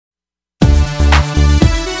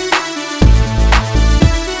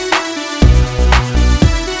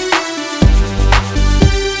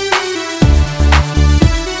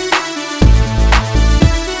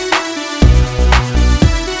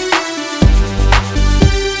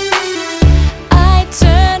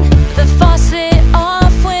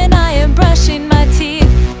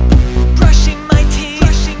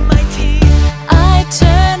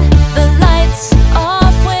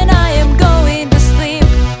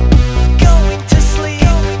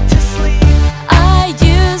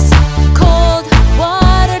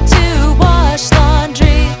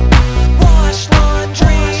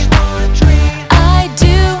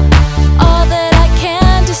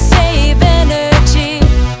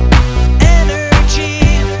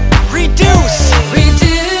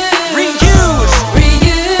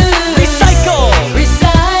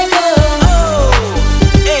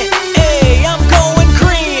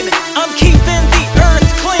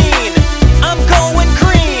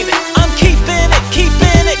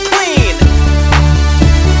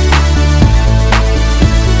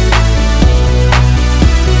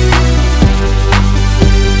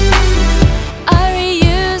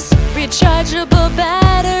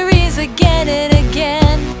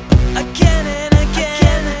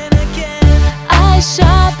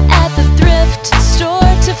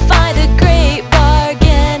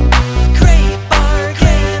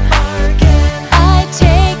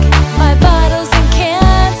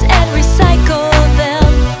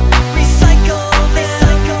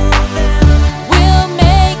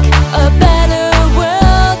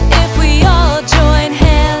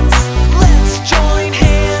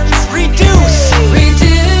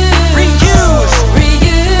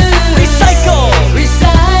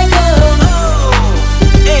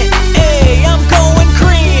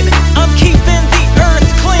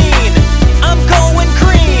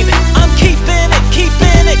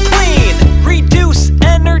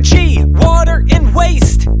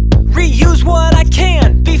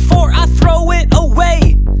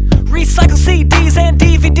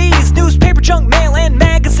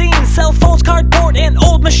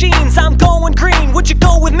means I'm going green. Would you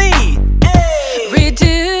go with me? Hey.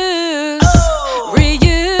 Reduce, oh.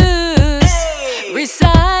 reuse, hey.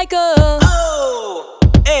 recycle. Oh.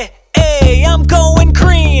 Hey, I'm going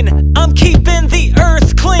green. I'm keeping the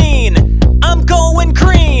earth clean. I'm going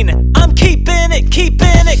green. I'm keeping it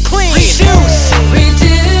clean.